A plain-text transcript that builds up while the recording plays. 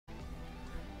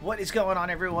What is going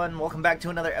on, everyone? Welcome back to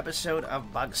another episode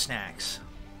of Bugsnax.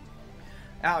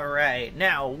 Alright,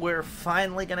 now we're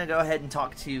finally going to go ahead and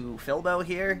talk to Filbo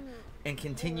here and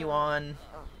continue on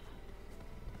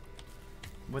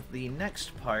with the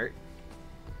next part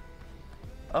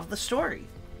of the story.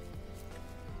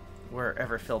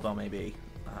 Wherever Filbo may be.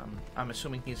 I'm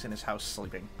assuming he's in his house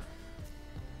sleeping.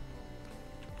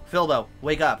 Filbo,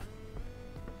 wake up.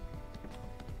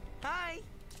 Hi.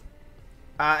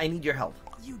 I need your help.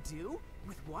 You do?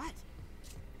 With what?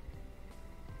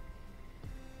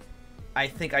 I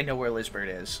think I know where Lizbert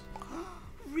is.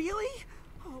 Really?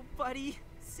 Oh, buddy,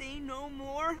 say no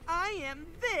more. I am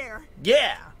there.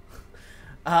 Yeah!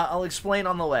 I'll explain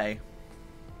on the way.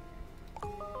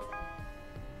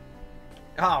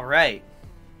 Alright.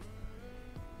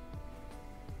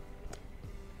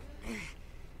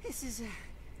 This is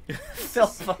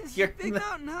Filbo, this is you're... a big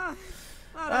mountain, huh?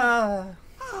 A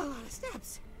lot of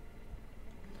steps.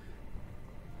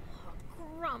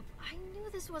 Grump, I knew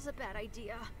this was a bad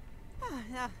idea.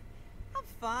 I'm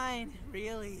fine,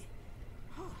 really.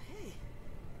 Oh, hey.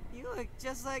 You look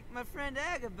just like my friend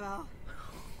Agabel.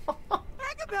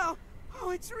 Agabel!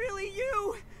 Oh, it's really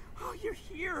you! Oh, you're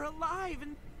here, alive,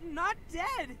 and not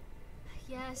dead!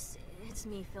 Yes, it's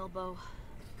me, Filbo.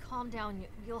 Calm down,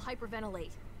 you'll hyperventilate.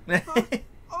 Okay.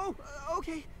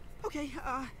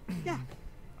 Yeah.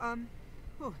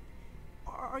 Oh,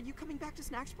 are you coming back to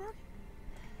Snacksburg?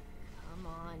 Come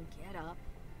on, get up.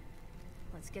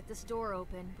 Let's get this door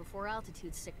open before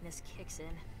altitude sickness kicks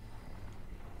in.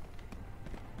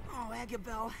 Oh,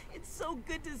 Agabel, it's so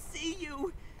good to see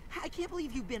you. I can't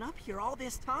believe you've been up here all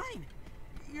this time.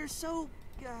 You're so,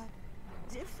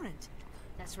 different.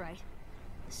 That's right.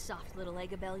 The soft little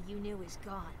Agabel you knew is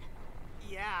gone.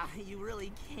 Yeah, you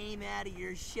really came out of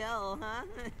your shell, huh?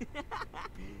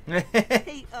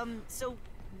 Hey, so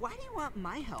why do you want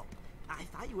my help? I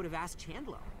thought you would have asked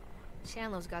Chandlo.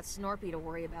 Chandlo's got Snorpy to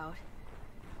worry about.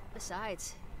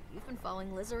 Besides, you've been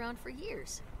following Liz around for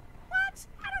years. What?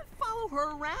 I don't follow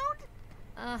her around.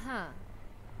 Uh-huh.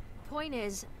 Point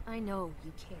is, I know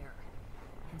you care.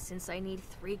 And since I need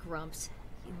 3 grumps,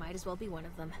 you might as well be one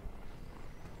of them.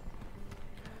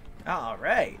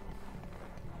 Alright.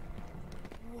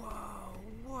 Whoa,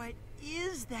 what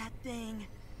is that thing?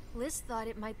 Liz thought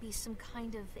it might be some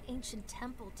kind of ancient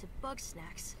temple to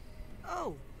Bugsnax.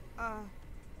 Oh,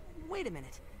 wait a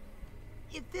minute.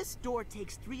 If this door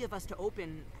takes 3 of us to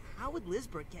open, how would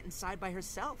Lizbert get inside by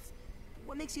herself?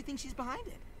 What makes you think she's behind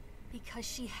it? Because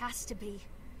she has to be.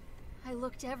 I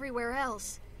looked everywhere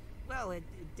else. Well, it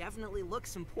definitely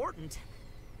looks important.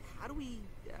 How do we,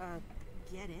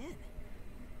 get in?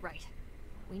 Right.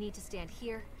 We need to stand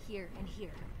here, here, and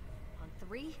here. On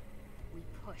 3, we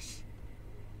push.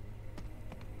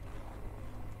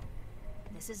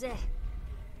 This is it.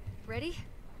 Ready?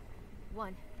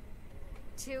 1,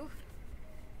 2,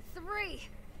 3.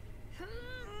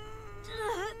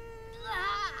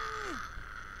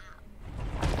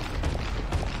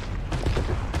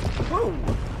 Whoa!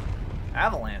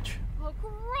 Avalanche. Oh,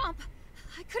 Grump!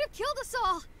 I could have killed us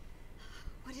all!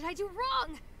 What did I do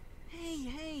wrong?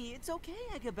 Hey, it's okay,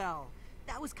 Agabel.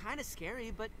 That was kind of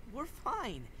scary, but we're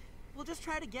fine. We'll just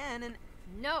try it again and...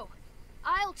 No.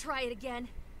 I'll try it again.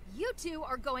 You 2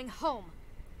 are going home.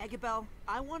 Agabel,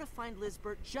 I want to find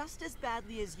Lizbert just as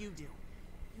badly as you do.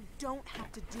 You don't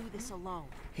have to do this alone.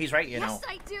 He's right, you know. Yes,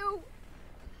 I do!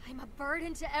 I'm a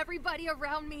burden to everybody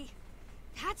around me.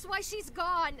 That's why she's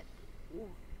gone.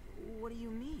 What do you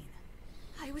mean?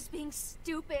 I was being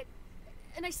stupid,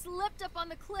 and I slipped up on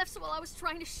the cliffs while I was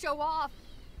trying to show off.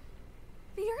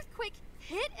 The earthquake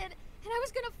hit, and I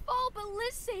was gonna fall, but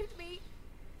Liz saved me,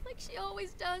 like she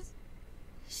always does.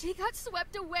 She got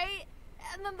swept away,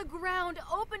 and then the ground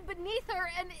opened beneath her,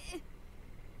 and it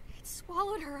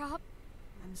swallowed her up.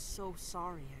 I'm so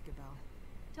sorry, Agabel.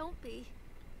 Don't be.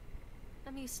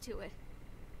 I'm used to it.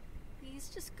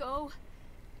 Please just go.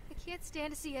 I can't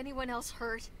stand to see anyone else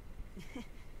hurt.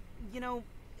 You know,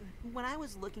 when I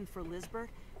was looking for Lizbert,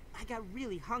 I got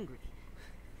really hungry.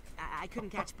 I couldn't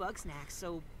catch Bugsnax,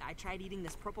 so I tried eating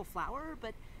this purple flower,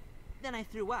 but then I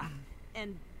threw up.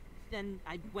 And then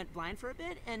I went blind for a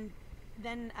bit, and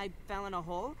then I fell in a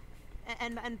hole.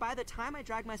 And by the time I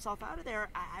dragged myself out of there,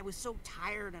 I was so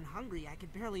tired and hungry I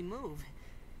could barely move.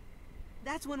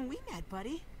 That's when we met,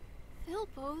 buddy.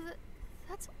 Filbo,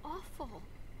 that's awful.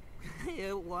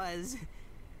 It was.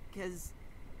 'Cause,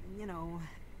 you know,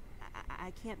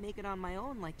 I can't make it on my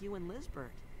own like you and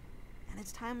Lizbert. And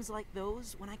it's times like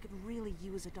those when I could really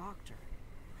use a doctor.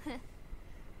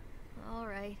 All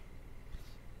right.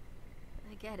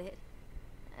 I get it.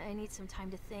 I need some time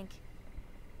to think.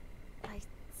 I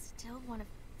still want to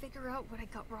figure out what I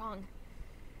got wrong.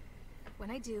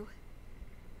 When I do,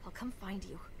 I'll come find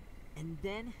you. And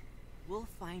then we'll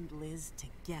find Liz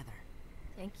together.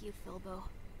 Thank you, Filbo.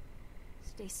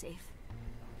 Stay safe.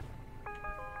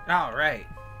 All right.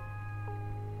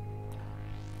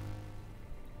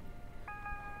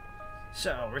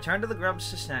 So, return to the Grubs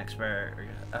to Snacksburg.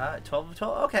 12 of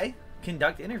 12. Okay.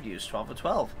 Conduct interviews. 12 of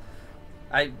 12.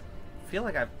 I feel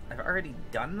like I've already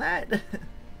done that.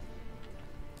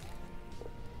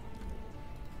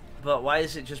 But why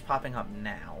is it just popping up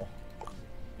now?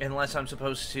 Unless I'm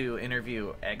supposed to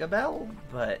interview Eggabell,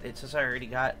 but it says I already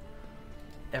got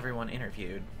everyone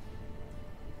interviewed.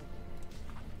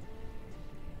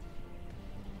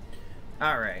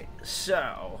 Alright,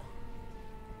 so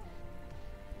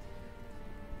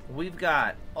we've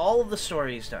got all of the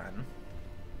stories done.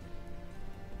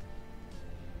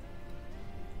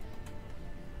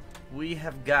 We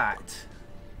have got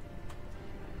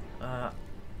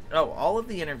all of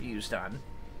the interviews done.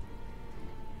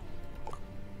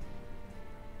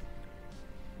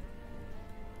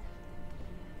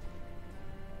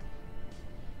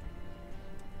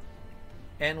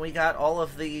 And we got all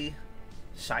of the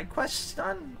side quests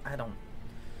done? I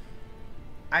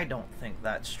don't think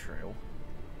that's true.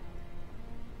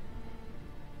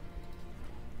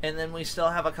 And then we still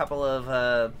have a couple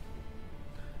of,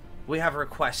 we have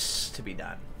requests to be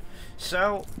done.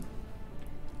 So,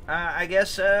 I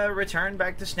guess, return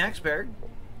back to Snacksburg.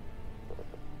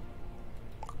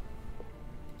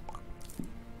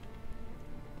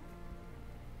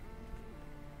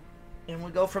 And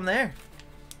we go from there.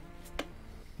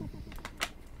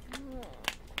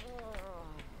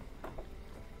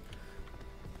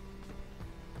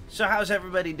 So how's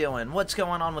everybody doing? What's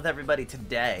going on with everybody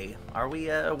today? Are we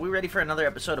ready for another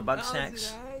episode of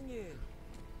Bugsnax?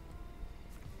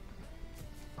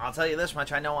 I'll tell you this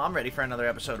much, I know I'm ready for another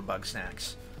episode of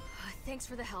Bugsnax. Thanks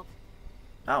for the help.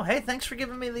 Oh, hey, thanks for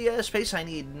giving me the space I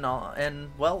need and,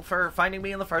 well, for finding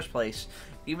me in the first place.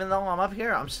 Even though I'm up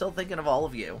here, I'm still thinking of all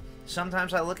of you.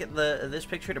 Sometimes I look at this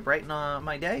picture to brighten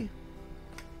my day,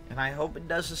 and I hope it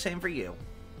does the same for you.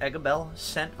 Eggabell,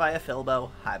 sent via Filbo.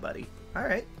 Hi, buddy.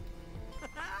 Alright.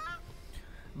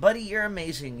 Buddy, you're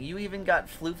amazing. You even got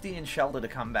Floofty and Shelda to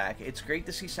come back. It's great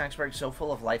to see Snacksburg so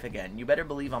full of life again. You better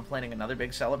believe I'm planning another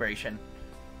big celebration.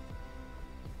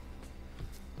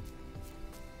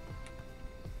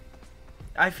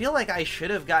 I feel like I should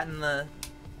have gotten the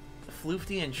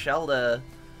Floofty and Shelda.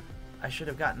 I should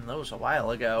have gotten those a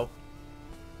while ago.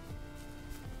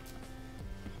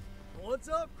 What's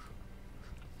up?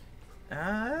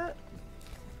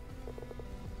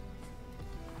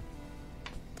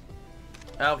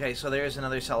 Okay, so there's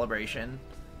another celebration.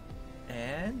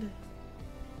 And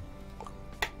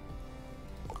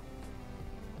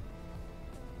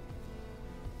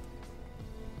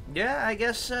yeah, I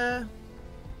guess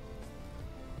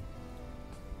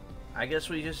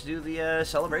we just do the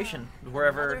celebration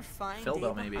wherever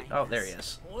Filbo maybe. Oh, there he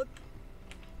is. What?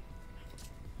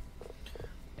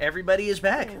 Everybody is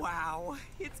back. Wow,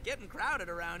 it's getting crowded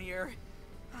around here.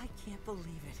 I can't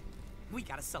believe it. We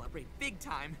gotta celebrate big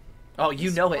time. Oh,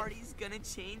 you know it. This party's gonna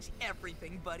change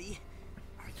everything, buddy.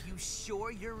 Are you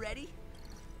sure you're ready?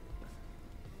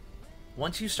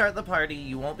 Once you start the party,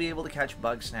 you won't be able to catch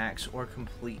Bugsnax or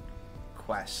complete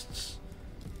quests.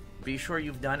 Be sure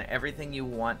you've done everything you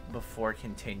want before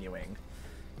continuing.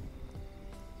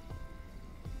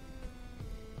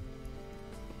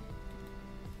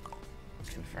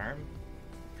 Confirm.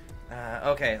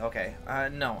 Okay.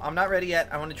 No, I'm not ready yet.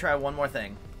 I want to try one more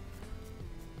thing.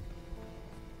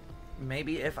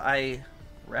 Maybe if I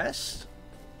rest?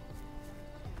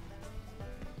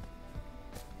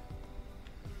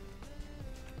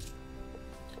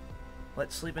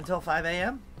 Let's sleep until 5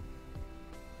 a.m.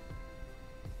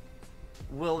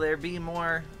 Will there be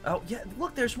more? Oh, yeah,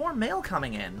 look, there's more mail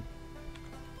coming in.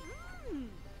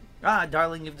 Ah,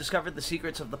 darling, you've discovered the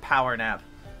secrets of the power nap.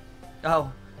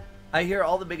 Oh, I hear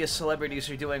all the biggest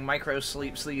celebrities are doing micro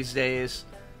sleeps these days.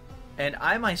 And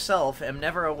I myself am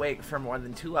never awake for more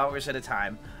than 2 hours at a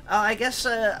time. I guess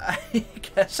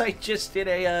I just did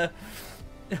a,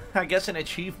 I guess an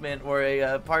achievement or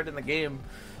a part in the game.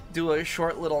 Do a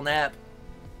short little nap.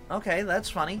 Okay, that's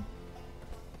funny.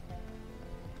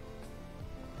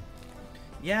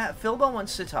 Yeah, Filbo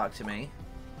wants to talk to me.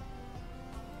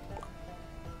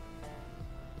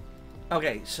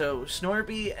 Okay, so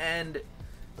Snorpy and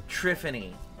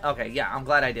Triffany. Okay, yeah, I'm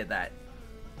glad I did that.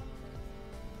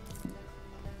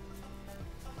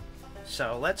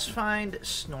 So let's find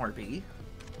Snorpy.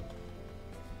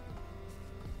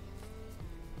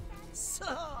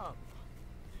 Sup?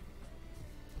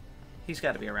 He's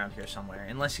got to be around here somewhere,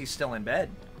 unless he's still in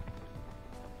bed.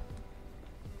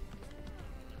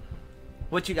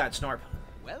 What you got, Snorp?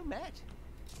 Well met.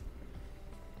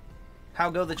 How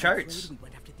go the I'm charts? afraid we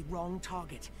went after the wrong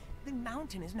target. The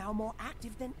mountain is now more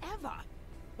active than ever.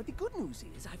 But the good news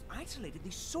is I've isolated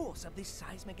the source of this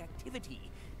seismic activity.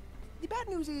 The bad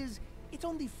news is it's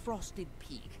on the frosted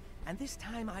peak, and this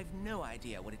time I've no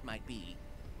idea what it might be.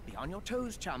 Be on your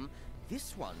toes, chum.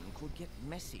 This one could get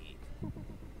messy.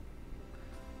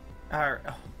 Our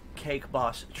cake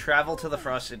boss. Travel to the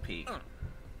frosted peak.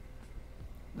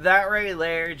 That right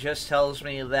there just tells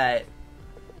me that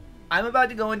I'm about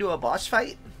to go into a boss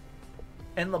fight,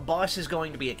 and the boss is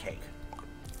going to be a cake.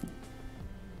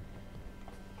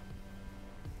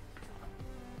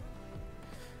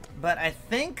 But I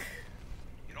think...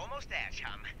 You're almost there,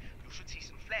 chum. You should see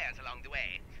some flares along the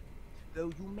way.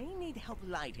 Though you may need help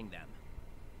lighting them.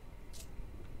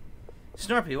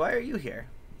 Snorpy, why are you here?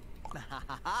 Ha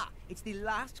ha ha! It's the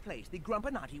last place the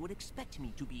Grumpinati would expect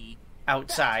me to be.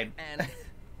 Outside. And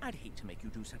I'd hate to make you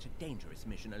do such a dangerous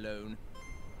mission alone.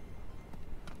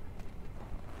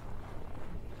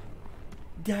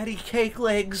 Daddy cake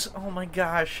legs. Oh my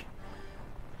gosh.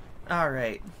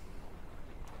 Alright.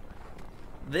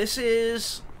 This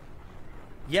is...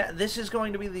 Yeah, this is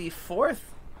going to be the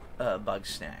fourth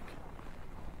Bugsnax.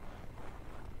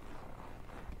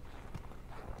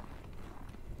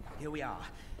 Here we are,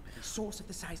 at the source of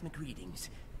the seismic readings.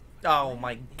 Oh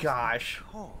my gosh.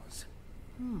 Pause.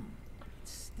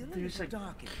 It's still a There's little a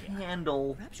dark in here.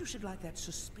 candle. Perhaps you should light that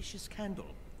suspicious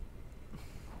candle.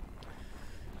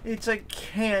 It's a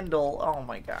candle. Oh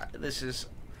my god. This is...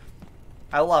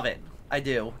 I love it. I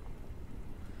do.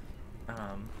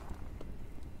 Come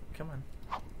on.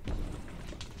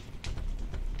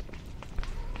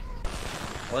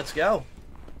 Let's go.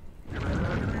 That's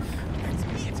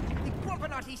it! The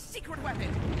Grumpinati's secret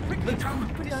weapon! Quickly, chum!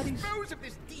 Dispose of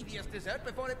this devious dessert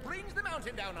before it brings the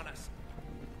mountain down on us!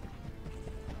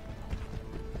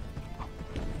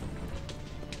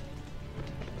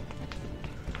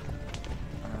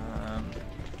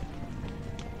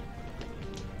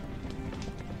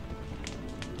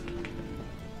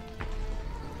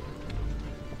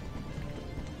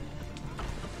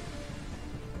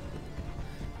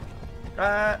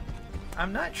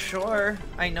 I'm not sure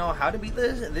I know how to beat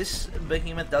this. This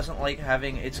behemoth doesn't like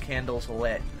having its candles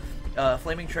lit.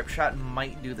 Flaming trip shot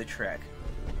might do the trick.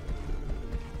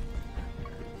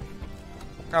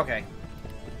 Okay.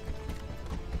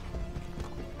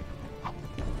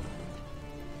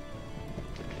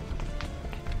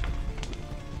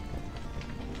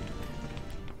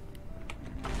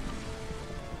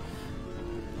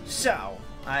 So,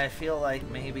 I feel like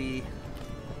maybe...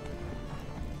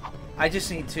 I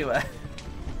just need to,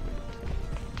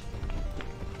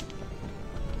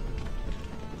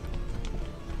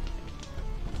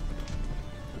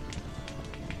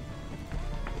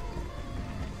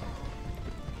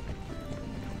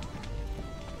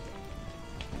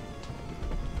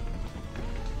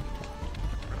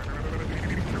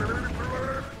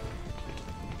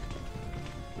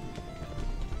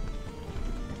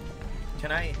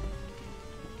 Can I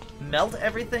melt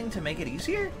everything to make it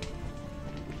easier?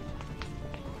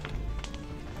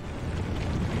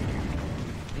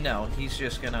 No, he's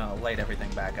just gonna light everything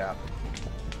back up.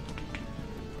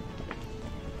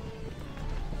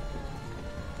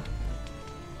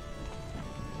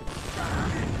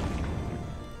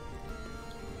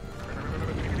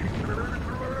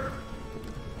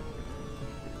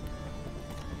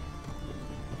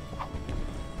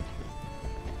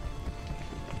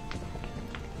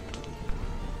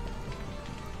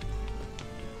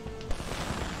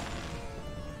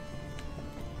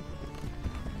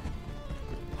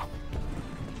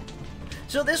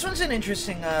 So this one's an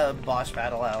interesting boss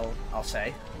battle, I'll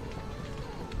say.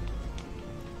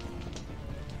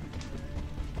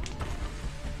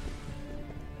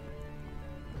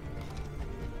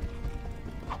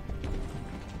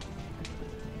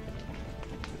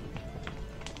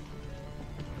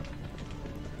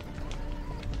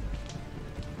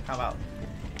 How about,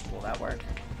 will that work?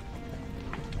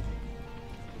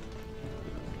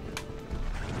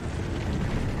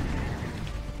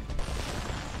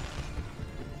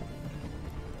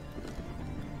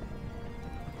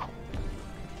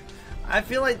 I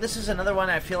feel like this is another one.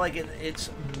 I feel like it's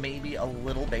maybe a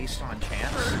little based on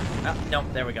chance. Oh, no,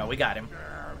 there we go. We got him.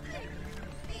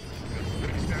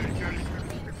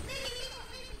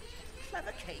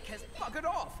 Clever Cake has buggered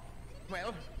off.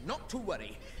 Well, not to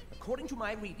worry. According to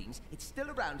my readings, it's still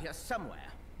around here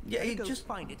somewhere. Yeah, you go just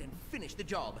find it and finish the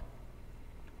job.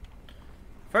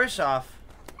 First off,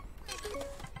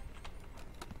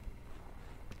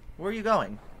 where are you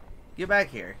going? Get back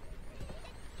here.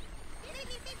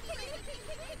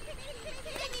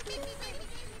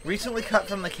 Recently cut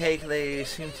from the cake, they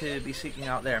seem to be seeking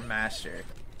out their master.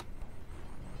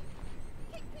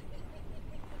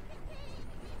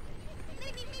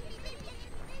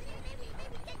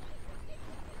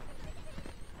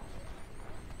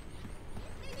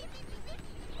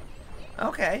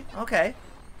 Okay, okay.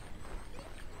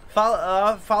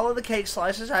 Follow the cake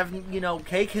slices.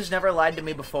 Cake has never lied to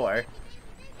me before.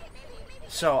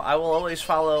 So I will always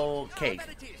follow cake.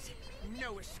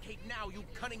 No escape now, you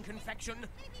cunning confection.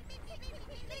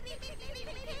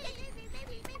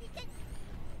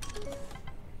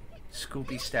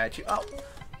 Scoopy statue. Oh,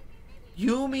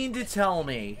 you mean to tell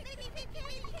me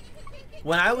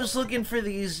when I was looking for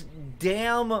these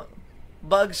damn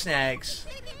Bugsnax,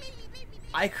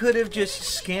 I could have just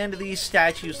scanned these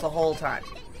statues the whole time?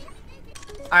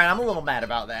 Alright, I'm a little mad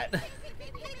about that.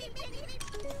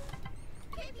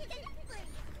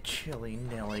 Chilly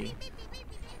Nilly.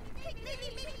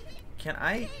 Can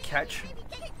I catch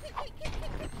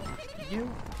you?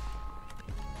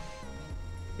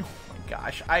 Oh my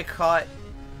gosh, I caught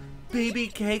baby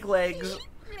cake legs.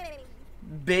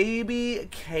 Baby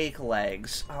cake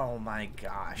legs. Oh my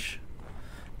gosh.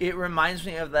 It reminds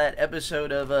me of that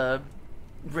episode of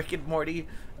Rick and Morty,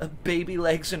 baby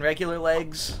legs and regular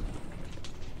legs.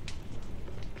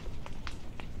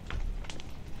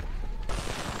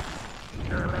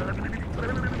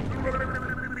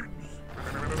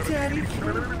 Daddy,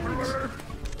 please.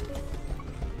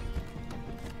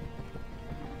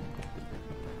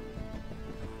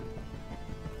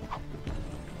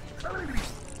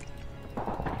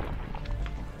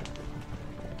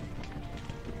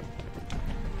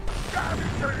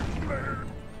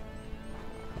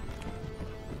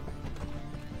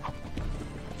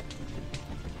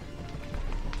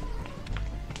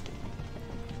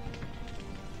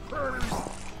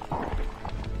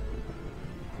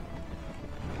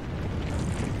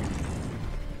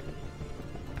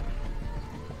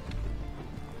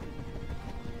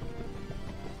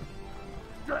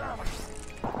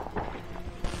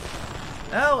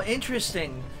 Oh,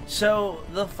 interesting. So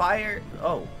the fire...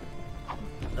 Oh.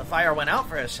 The fire went out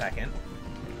for a second.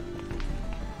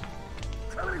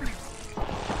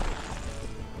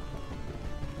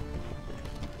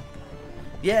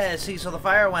 Yeah, see, so the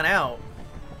fire went out.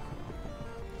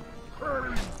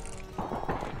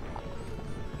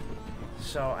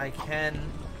 So I can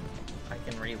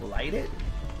relight it?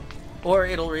 Or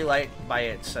it'll relight by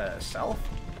itself?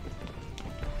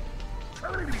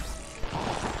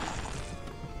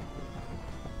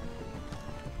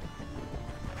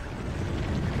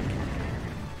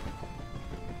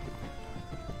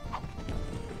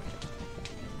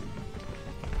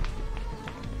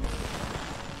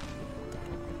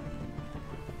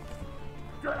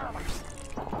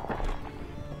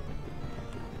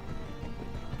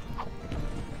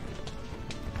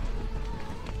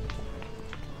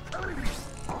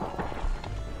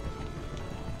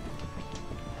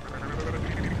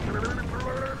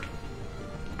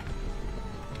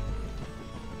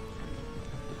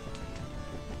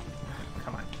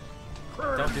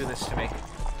 Don't do this to me.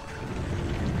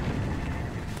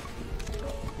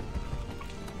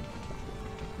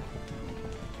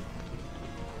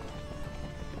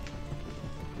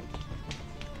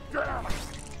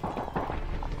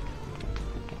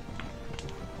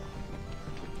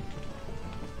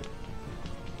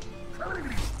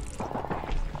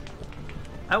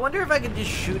 I wonder if I could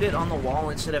just shoot it on the wall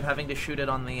instead of having to shoot it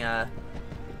on the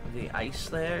ice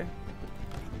there.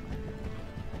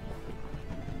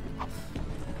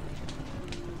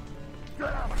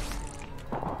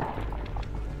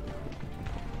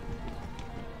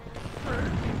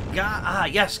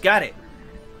 Yes, got it.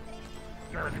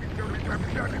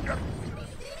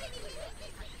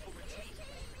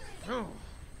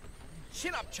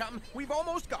 Chin up, chum. We've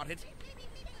almost got it.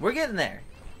 We're getting there.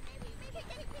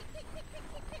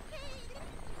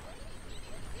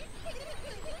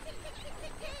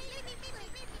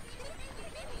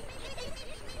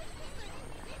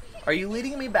 Are you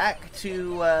leading me back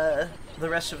to the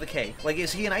rest of the cake? Like,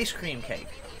 is he an ice cream cake?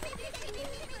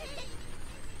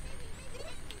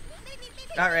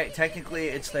 Alright, technically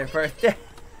it's their birthday.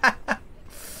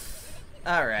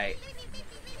 Alright.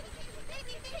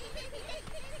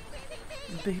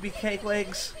 Baby cake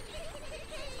legs.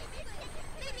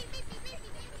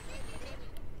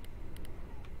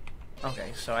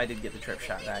 Okay, so I did get the trip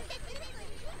shot back.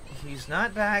 He's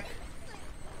not back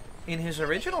in his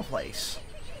original place.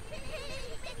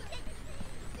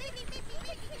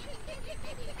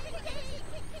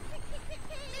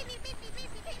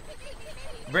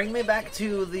 Bring me back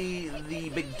to the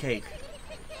big cake.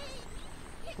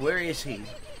 Where is he?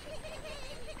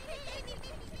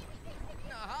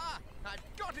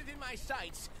 my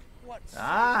sights. What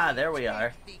there we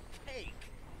are. the cake.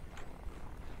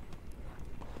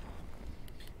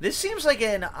 This seems like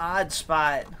an odd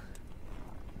spot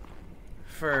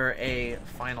for a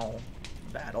final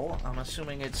battle. I'm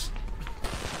assuming it's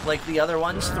like the other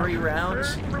ones, 3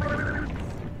 rounds.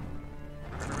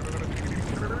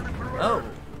 Oh.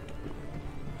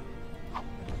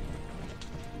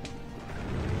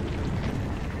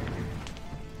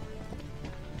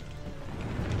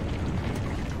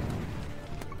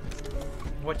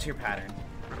 What's your pattern?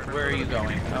 Where are you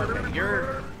going? Okay,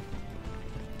 you're...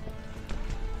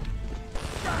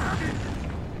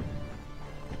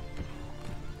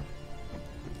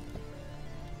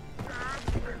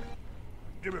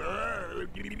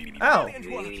 Oh.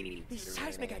 The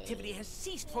seismic activity has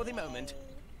ceased for the moment.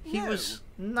 He was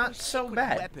not so Good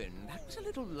bad. Weapon. That was a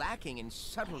little lacking in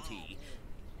subtlety.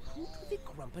 Who do the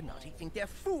Grumpinati think they're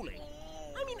fooling?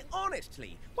 I mean,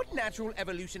 honestly, what natural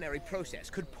evolutionary process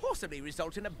could possibly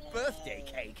result in a birthday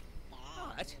cake?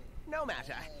 But, no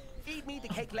matter. Feed me the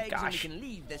cake legs and we Gosh. can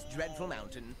leave this dreadful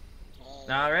mountain.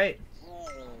 Alright.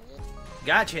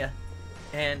 Gotcha.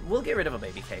 And we'll get rid of a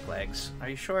baby cake legs. Are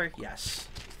you sure? Yes.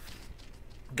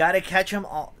 Gotta catch them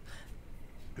all.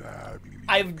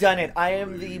 I've done it. I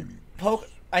am the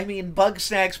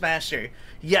Bugsnax master.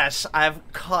 Yes, I've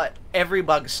caught every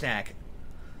Bugsnax.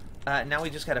 Now we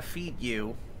just gotta feed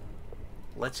you.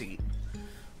 Let's eat.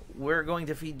 We're going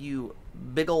to feed you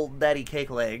big old daddy cake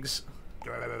legs.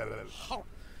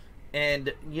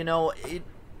 And, you know,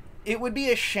 it would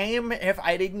be a shame if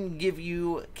I didn't give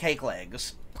you cake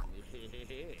legs.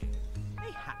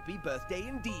 A happy birthday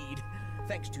indeed.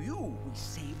 Thanks to you, we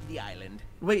saved the island.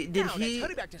 Wait, did now, he... let's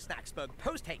hurry back to Snacksburg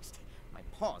post-haste. My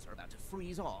paws are about to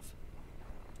freeze off.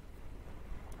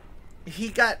 He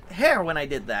got hair when I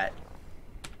did that.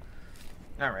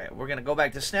 Alright, we're gonna go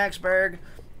back to Snacksburg,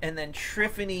 and then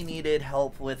Triffany needed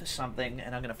help with something,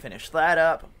 and I'm gonna finish that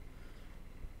up.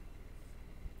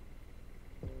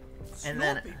 And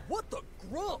then... Snoopy, what the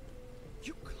grump?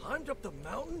 You climbed up the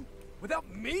mountain without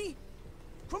me?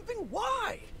 Grumping,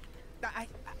 why?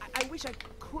 I wish I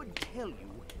could tell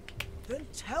you. Then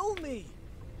tell me.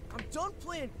 I'm done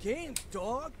playing games,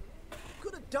 dog.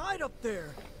 Could have died up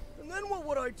there. And then what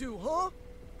would I do, huh?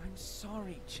 I'm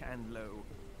sorry, Chandlo.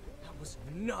 That was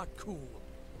not cool.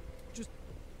 Just...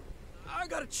 I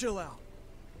gotta chill out.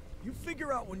 You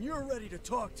figure out when you're ready to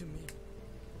talk to me.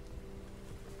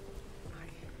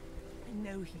 I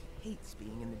know he hates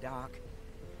being in the dark,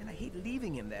 and I hate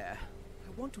leaving him there.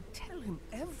 I want to tell him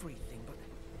everything, but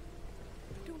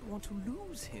I don't want to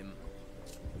lose him.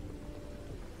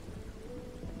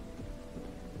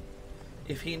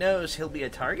 If he knows he'll be a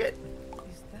target?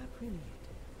 Is that really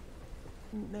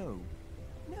it? No.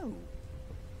 No.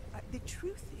 The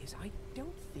truth is, I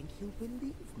don't think he'll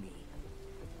believe me.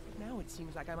 Now it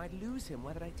seems like I might lose him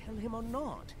whether I tell him or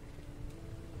not.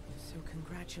 So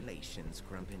congratulations,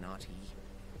 Grumpinati.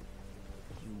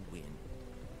 You win.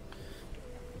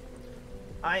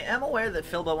 I am aware that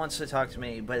Philbo wants to talk to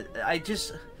me, but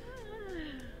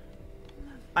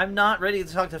I'm not ready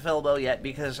to talk to Philbo yet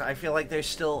because I feel like there's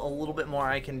still a little bit more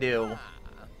I can do.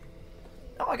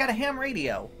 Oh, I got a ham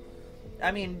radio.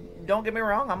 I mean, don't get me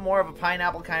wrong, I'm more of a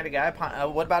pineapple kind of guy.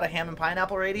 What about a ham and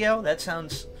pineapple radio? That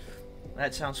sounds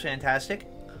fantastic.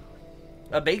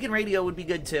 A bacon radio would be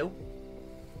good too.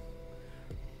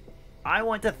 I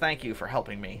want to thank you for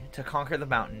helping me to conquer the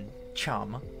mountain,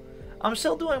 chum. I'm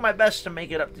still doing my best to make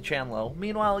it up to Chandlo.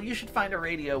 Meanwhile, you should find a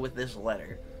radio with this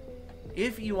letter.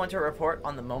 If you want to report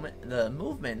on the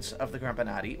movements of the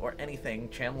Grumpinati or anything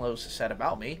Chandlo's said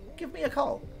about me, give me a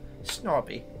call.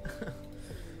 Snorpy.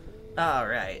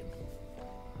 Alright.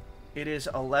 It is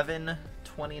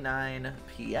 11:29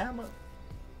 p.m.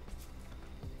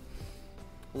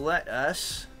 Let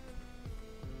us...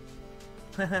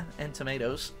 and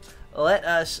tomatoes. Let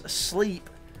us sleep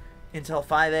until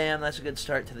 5 a.m. That's a good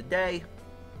start to the day.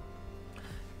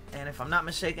 And if I'm not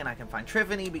mistaken, I can find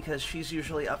Triffany because she's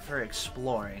usually up for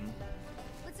exploring.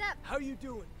 What's up? How you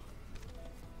doing?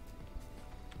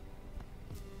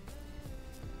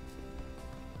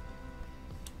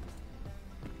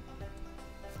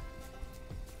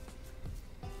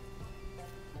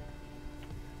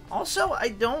 Also, I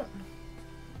don't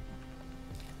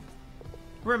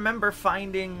remember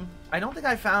finding... I don't think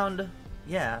I found...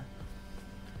 Yeah.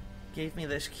 Gave me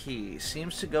this key.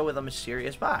 Seems to go with a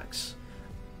mysterious box.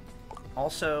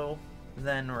 Also,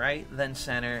 then right, then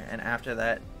center, and after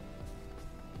that...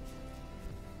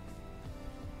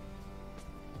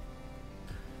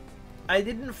 I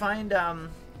didn't find,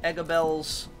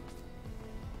 Eggabell's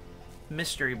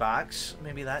mystery box.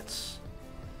 Maybe that's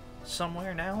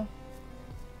somewhere now?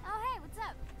 Oh, hey, what's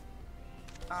up?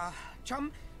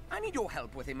 Chum, I need your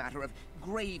help with a matter of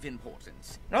grave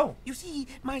importance. Oh. You see,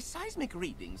 my seismic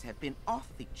readings have been off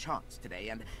the charts today,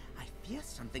 and I fear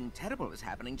something terrible is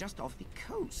happening just off the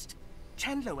coast.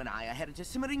 Chandler and I are headed to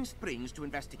Simmering Springs to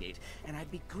investigate, and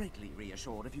I'd be greatly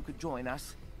reassured if you could join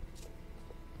us.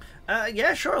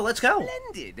 Yeah, sure, let's go.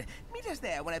 Splendid! Meet us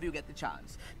there whenever you get the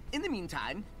chance. In the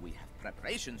meantime, we have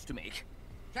preparations to make.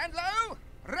 Chandler,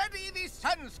 ready the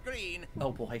sunscreen!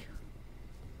 Oh boy.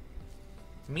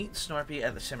 Meet Snorpy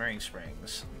at the Simmering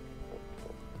Springs.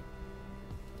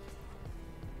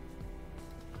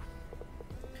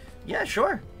 Yeah,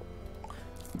 sure.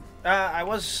 I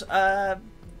wasn't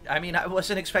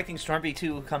expecting Snorpy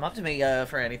to come up to me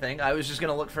for anything. I was just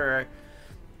gonna look for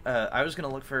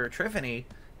Triffany.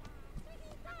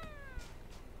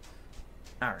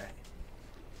 Alright.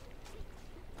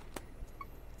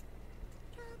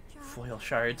 Foil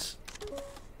shards.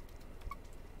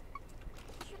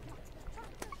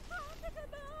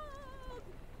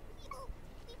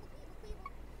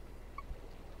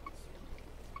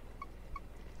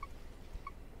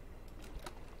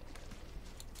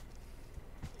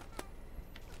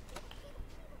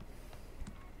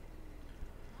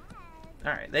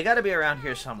 Alright, they gotta be around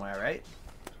here somewhere, right?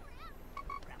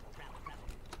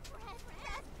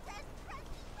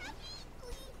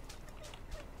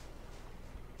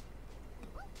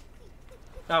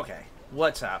 Okay,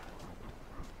 what's up?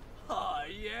 Oh,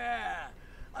 yeah.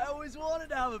 I always wanted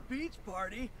to have a beach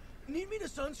party. Need me to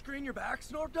sunscreen your back,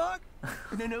 Snorp Dog?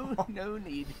 No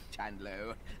need,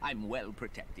 Chandler. I'm well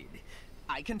protected.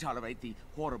 I can tolerate the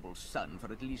horrible sun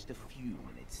for at least a few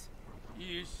minutes.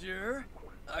 You sure?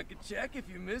 I could check if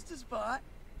you missed a spot.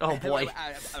 Oh boy.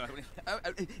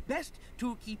 Best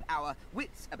to keep our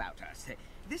wits about us.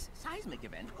 This seismic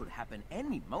event could happen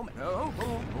any moment.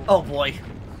 Oh boy.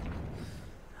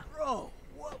 Bro,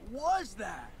 what was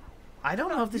that? I don't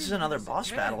know if this is another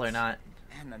boss battle or not.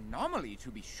 An anomaly, to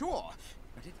be sure,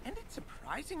 but it ended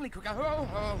surprisingly quick.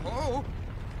 Oh.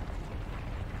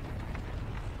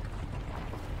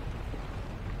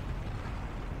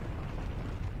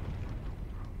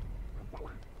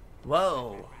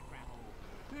 Whoa.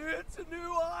 It's a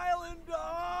new island,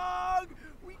 dog!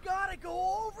 We gotta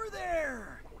go over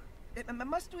there!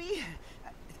 Must we?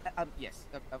 Yes,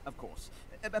 of course.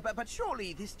 But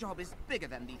surely this job is bigger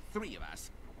than the three of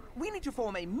us. We need to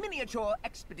form a miniature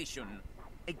expedition.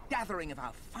 A gathering of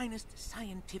our finest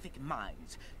scientific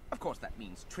minds. Of course, that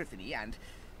means Triffany and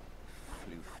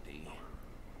Floofty.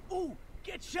 Ooh,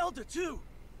 get Shelter too!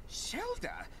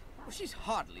 Shelter? Well, she's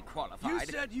hardly qualified. You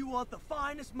said you want the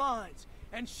finest minds,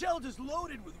 and Shelter's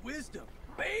loaded with wisdom.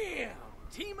 Bam!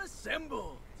 Team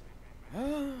assembled!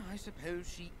 I suppose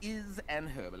she is an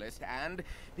herbalist, and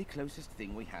the closest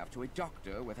thing we have to a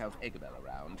doctor without Eggabell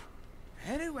around.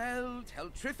 Very well, tell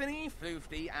Triffany,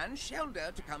 Floofty, and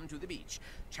Shelter to come to the beach.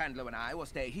 Chandler and I will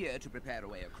stay here to prepare a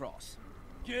way across.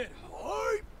 Get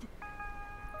hype!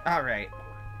 Alright.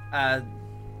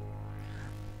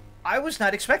 I was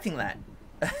not expecting that.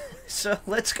 So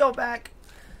let's go back.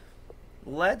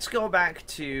 Let's go back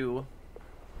to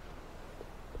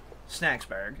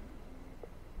Snacksburg.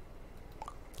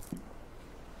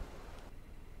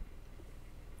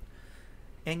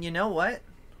 And you know what?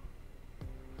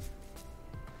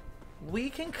 We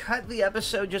can cut the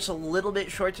episode just a little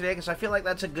bit short today because I feel like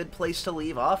that's a good place to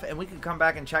leave off, and we can come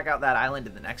back and check out that island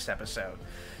in the next episode.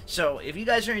 So if you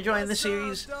guys are enjoying the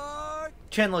series,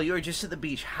 Chandler, you were just at the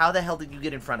beach. How the hell did you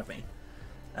get in front of me?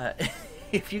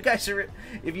 If you guys are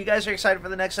excited for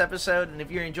the next episode, and if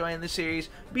you're enjoying the series,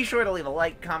 be sure to leave a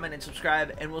like, comment, and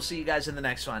subscribe, and we'll see you guys in the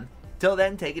next one. Till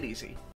then, take it easy.